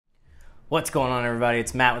What's going on, everybody?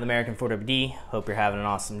 It's Matt with American 4WD. Hope you're having an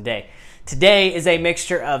awesome day. Today is a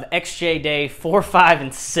mixture of XJ Day 4, 5,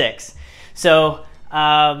 and 6. So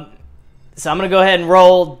I'm going to go ahead and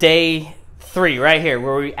roll day 3 right here,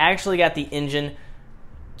 where we actually got the engine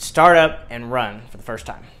start up and run for the first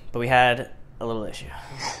time. But we had a little issue.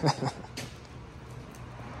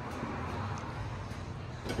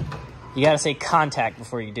 You got to say contact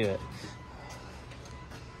before you do it.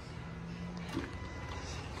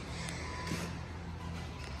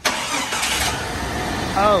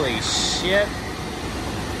 Holy shit.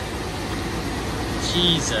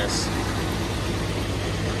 Jesus.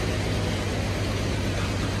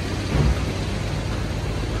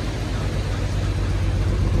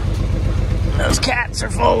 Those cats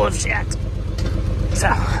are full of shit. So.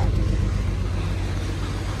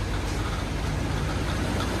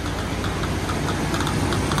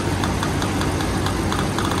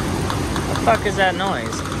 What the fuck is that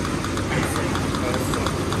noise?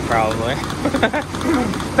 Probably.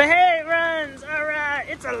 But hey, it runs! Alright,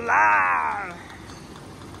 it's alive!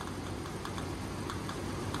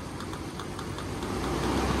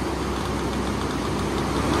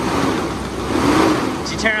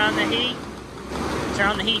 Did you turn on the heat? Turn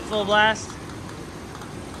on the heat full blast?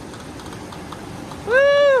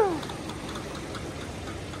 Woo!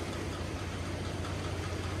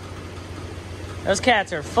 Those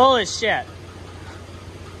cats are full of shit.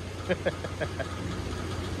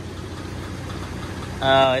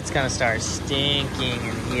 Oh, it's gonna start stinking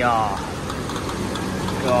and y'all.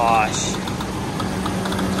 Gosh.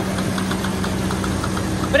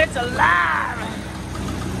 But it's alive!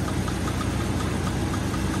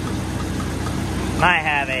 Might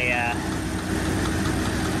have a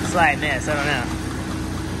slight miss, I don't know.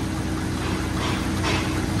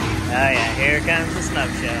 Oh yeah, here comes the smoke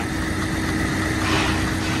show.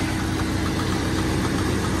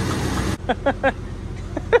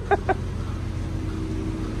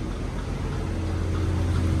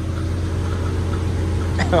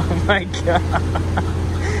 Oh my god.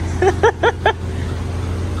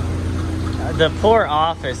 The poor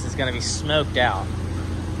office is gonna be smoked out.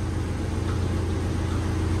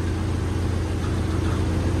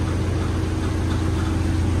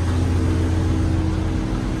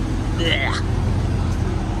 Yeah.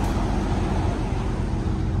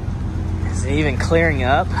 Is it even clearing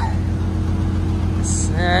up?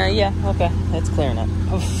 Yeah, okay, it's clearing up.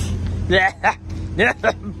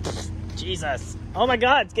 Jesus. Oh my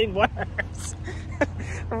god, it's getting worse.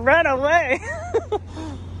 Run away.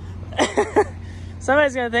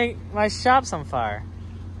 Somebody's gonna think my shop's on fire.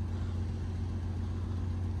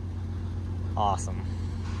 Awesome.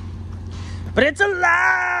 But it's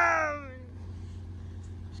alive!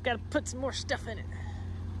 Just gotta put some more stuff in it.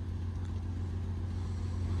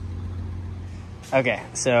 Okay,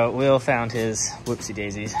 so Will found his whoopsie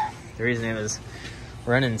daisies. The reason it was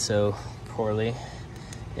running so poorly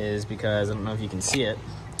is because, I don't know if you can see it,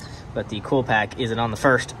 but the cool pack isn't on the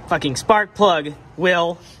first fucking spark plug,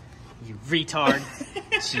 Will. You retard.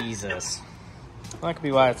 Jesus. Well, that could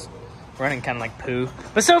be why it's running kind of like poo.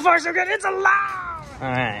 But so far, so good. It's alive!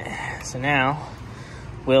 Alright, so now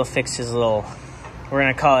Will fixed his little, we're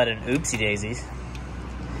going to call it an oopsie daisies.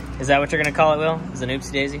 Is that what you're going to call it, Will? Is it an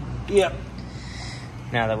oopsie daisy? Yep.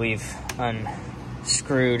 Now that we've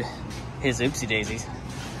unscrewed his oopsie daisies.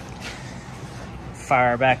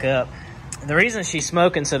 Fire her back up. The reason she's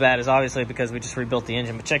smoking so bad is obviously because we just rebuilt the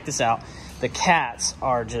engine, but check this out. The cats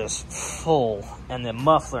are just full, and the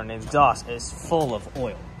muffler and the exhaust is full of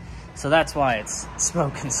oil. So that's why it's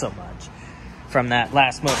smoking so much from that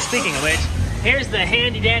last motor. Speaking of which, here's the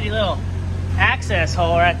handy dandy little access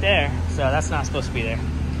hole right there. So that's not supposed to be there,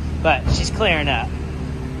 but she's clearing up.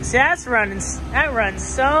 See, that runs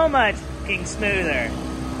so much fucking smoother.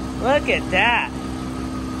 Look at that.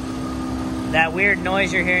 That weird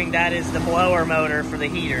noise you're hearing, that is the blower motor for the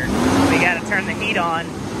heater. We gotta turn the heat on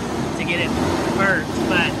to get it burnt,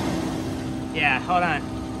 but yeah, hold on.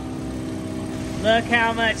 Look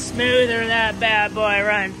how much smoother that bad boy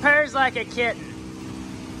runs. Purrs like a kitten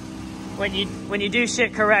when you do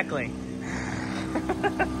shit correctly.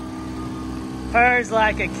 Purrs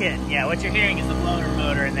like a kitten. Yeah, what you're hearing is the blower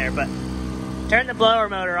motor in there, but turn the blower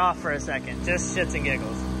motor off for a second, just shits and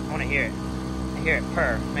giggles. I wanna hear it. Hear it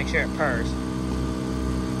purr. Make sure it purrs.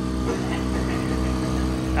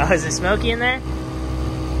 Oh, is it smoky in there?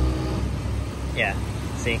 Yeah,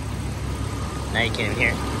 see? Now you can't even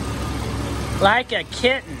hear it. Like a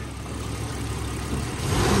kitten.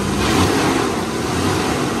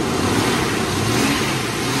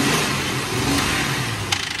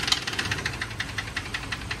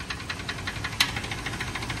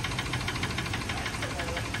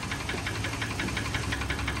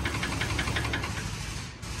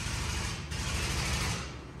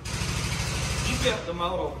 Skip the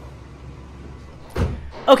model.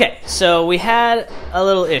 Okay, so we had a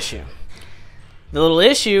little issue. The little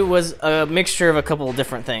issue was a mixture of a couple of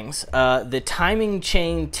different things. The timing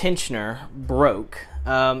chain tensioner broke,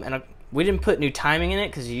 and we didn't put new timing in it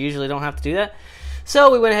because you usually don't have to do that.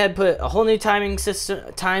 So we went ahead and put a whole new timing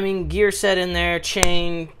system, timing gear set in there,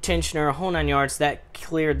 chain, tensioner, a whole 9 yards. That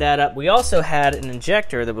cleared that up. We also had an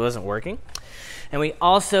injector that wasn't working, and we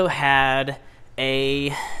also had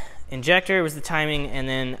a injector. It was the timing, and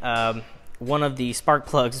then one of the spark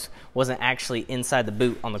plugs wasn't actually inside the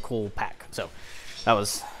boot on the cool pack. So that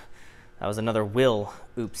was another Will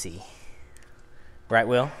oopsie. Right,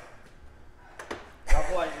 Will?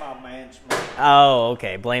 I blame my management. Oh,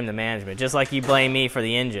 okay. Blame the management, just like you blame me for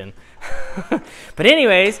the engine. But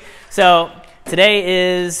anyways, so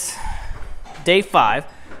today is day 5.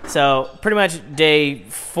 So pretty much day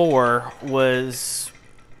 4 was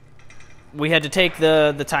we had to take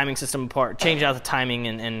the timing system apart, change out the timing,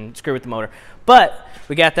 and screw with the motor. But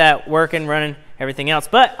we got that working, running, everything else.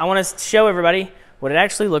 But I want to show everybody what it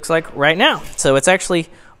actually looks like right now. So it's actually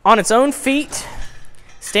on its own feet,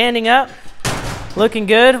 standing up, looking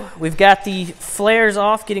good. We've got the flares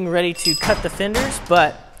off, getting ready to cut the fenders.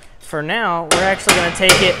 But for now, we're actually going to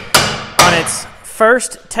take it on its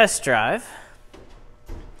first test drive.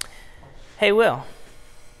 Hey, Will.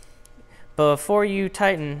 Before you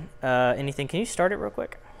tighten anything, can you start it real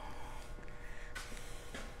quick?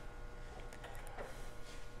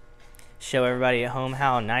 Show everybody at home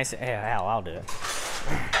how nice. Yeah, hell, I'll do it.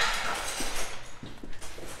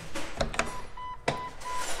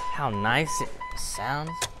 How nice it sounds.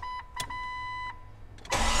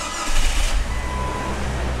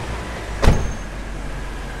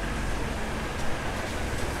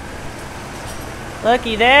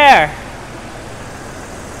 Looky there.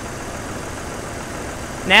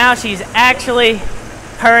 Now she's actually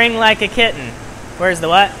purring like a kitten. Where's the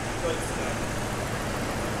what?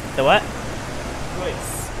 The what?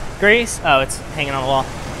 Grease. Grease? Oh, it's hanging on the wall.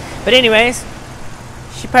 But anyways,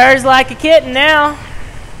 she purrs like a kitten now.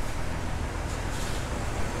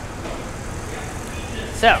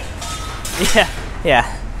 So,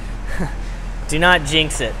 yeah. Do not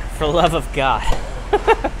jinx it, for the love of God.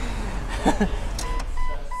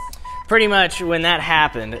 Pretty much when that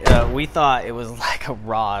happened, we thought it was like a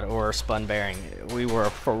rod or a spun bearing. We were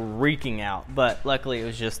freaking out, but luckily it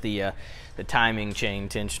was just the timing chain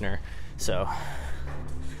tensioner. So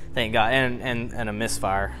thank God, and a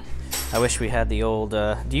misfire. I wish we had the old.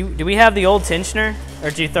 Do we have the old tensioner, or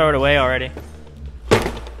did you throw it away already?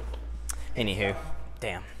 Anywho,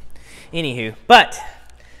 damn. Anywho, but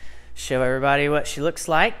show everybody what she looks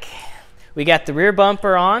like. We got the rear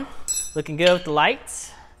bumper on, looking good with the lights.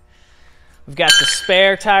 We've got the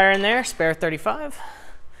spare tire in there, spare 35.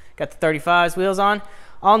 Got the 35's wheels on.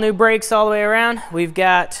 All new brakes all the way around. We've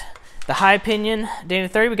got the high pinion Dana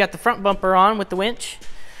 30. We got the front bumper on with the winch.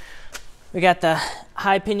 We got the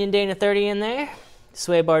high pinion Dana 30 in there.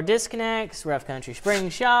 Sway bar disconnects, Rough Country spring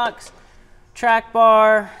shocks, track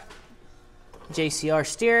bar, JCR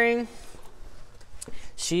steering.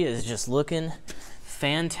 She is just looking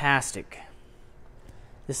fantastic.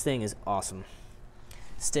 This thing is awesome.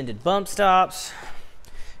 Extended bump stops.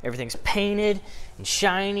 Everything's painted and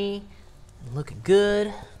shiny and looking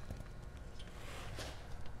good.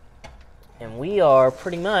 And we are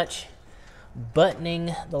pretty much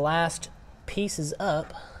buttoning the last pieces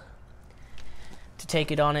up to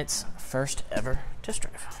take it on its first ever test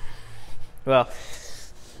drive. Well,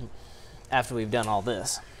 after we've done all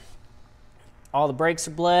this. All the brakes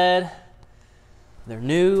are bled. They're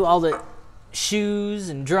new. All the shoes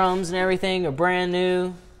and drums and everything are brand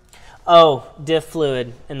new. Oh, diff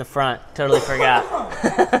fluid in the front. Totally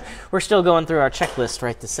forgot. We're still going through our checklist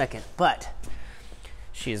right this second, but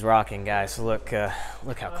she's rocking, guys. So look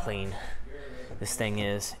how clean this thing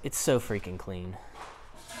is. It's so freaking clean.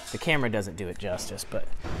 The camera doesn't do it justice, but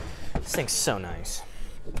this thing's so nice.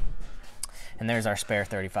 And there's our spare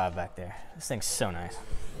 35 back there. This thing's so nice.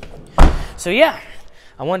 So yeah,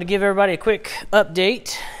 I wanted to give everybody a quick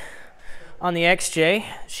update on the XJ.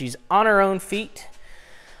 She's on her own feet.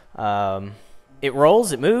 It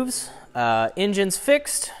rolls, it moves. Engine's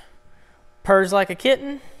fixed. Purrs like a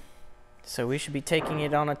kitten. So we should be taking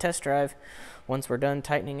it on a test drive once we're done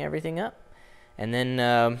tightening everything up. And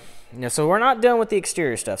then, so we're not done with the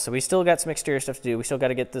exterior stuff. So we still got some exterior stuff to do. We still got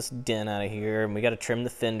to get this dent out of here, and we got to trim the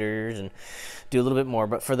fenders and do a little bit more.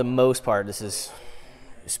 But for the most part, this is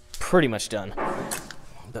pretty much done.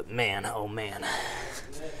 But man, oh man,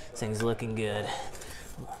 this thing's looking good.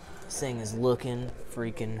 This thing is looking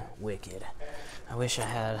freaking wicked. I wish I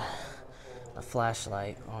had a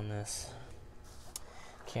flashlight on this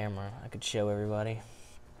camera, I could show everybody.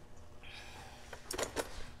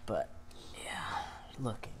 But yeah,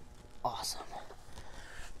 looking awesome.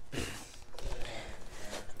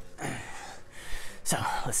 So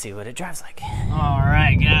let's see what it drives like. All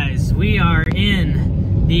right, guys, we are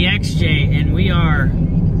in the XJ and we are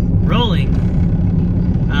rolling.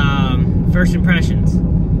 First impressions,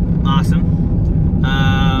 awesome.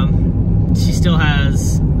 She still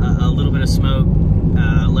has a little bit of smoke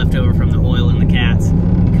left over from the oil in the cats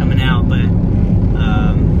coming out, but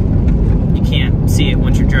you can't see it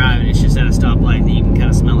once you're driving. It's just at a stoplight that you can kind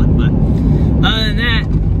of smell it. But other than that,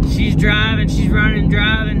 she's driving, she's running,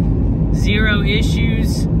 driving, zero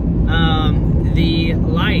issues. The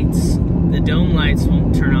lights, the dome lights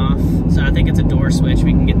won't turn off, so I think it's a door switch.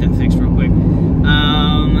 We can get that fixed real quick.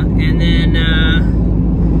 And then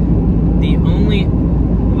the only,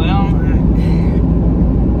 well,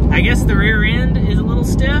 I guess the rear end is a little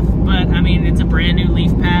stiff, but I mean, it's a brand new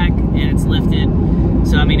leaf pack and it's lifted.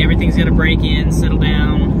 So I mean, everything's gonna break in, settle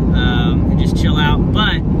down, and just chill out.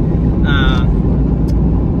 But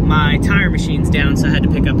my tire machine's down, so I had to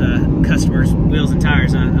pick up the customer's wheels and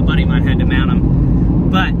tires. A buddy of mine had to mount them.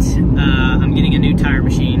 But I'm getting a new tire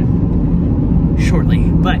machine shortly.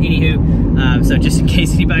 But anywho, so just in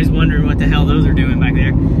case anybody's wondering what the hell those are doing back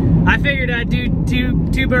there, I figured I'd do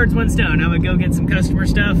two birds, one stone. I would go get some customer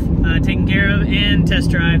stuff taken care of and test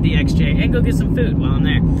drive the XJ and go get some food while I'm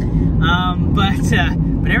there.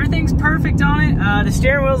 But everything's perfect on it. The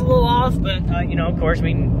steering wheel's a little off, but you know, of course,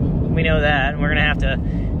 we know that, and we're gonna have to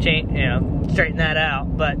change, you know, straighten that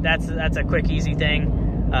out. But that's a quick, easy thing.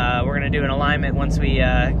 We're gonna do an alignment once we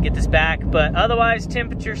get this back. But otherwise,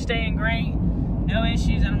 temperature staying great, no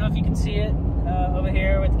issues. I don't know if you can see it over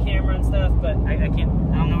here with the camera and stuff, but I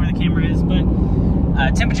don't know where the camera is. But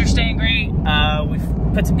temperature staying great.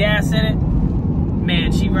 We've put some gas in it.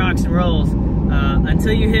 Man, she rocks and rolls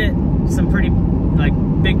until you hit some pretty like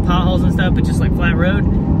big potholes and stuff, but just like flat road,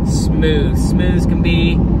 smooth as can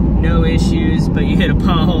be, no issues. But you hit a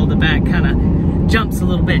pothole, the back kind of jumps a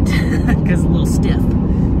little bit because it's a little stiff.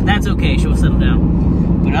 That's okay, she'll settle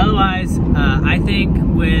down. But otherwise, I think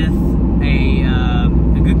with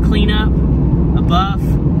a good cleanup, a buff,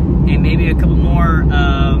 and maybe a couple more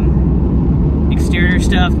exterior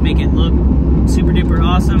stuff to make it look super duper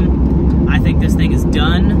awesome, I think this thing is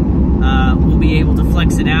done. We'll be able to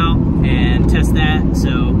flex it out and test that.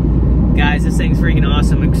 So guys, this thing's freaking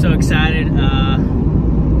awesome. I'm so excited.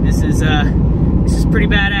 This is pretty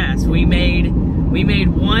badass. We made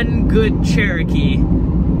one good Cherokee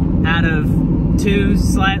out of two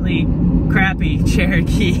slightly crappy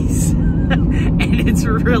Cherokees. And it's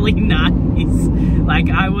really nice. Like,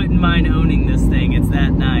 I wouldn't mind owning this thing. It's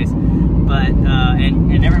that nice. But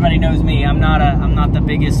and everybody knows me. I'm not the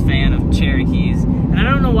biggest fan of Cherokees, and I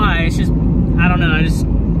don't know why. It's just, I don't know. I just,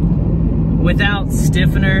 without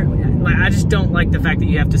stiffener, like, I just don't like the fact that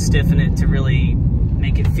you have to stiffen it to really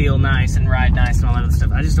make it feel nice and ride nice and all that other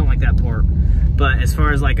stuff. I just don't like that part. But as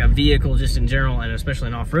far as like a vehicle, just in general, and especially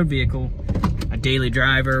an off-road vehicle, a daily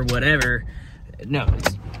driver, whatever, no,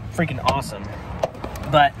 it's freaking awesome.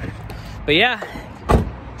 But yeah,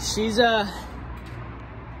 she's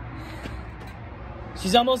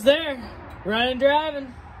almost there, running,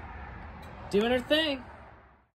 driving, doing her thing.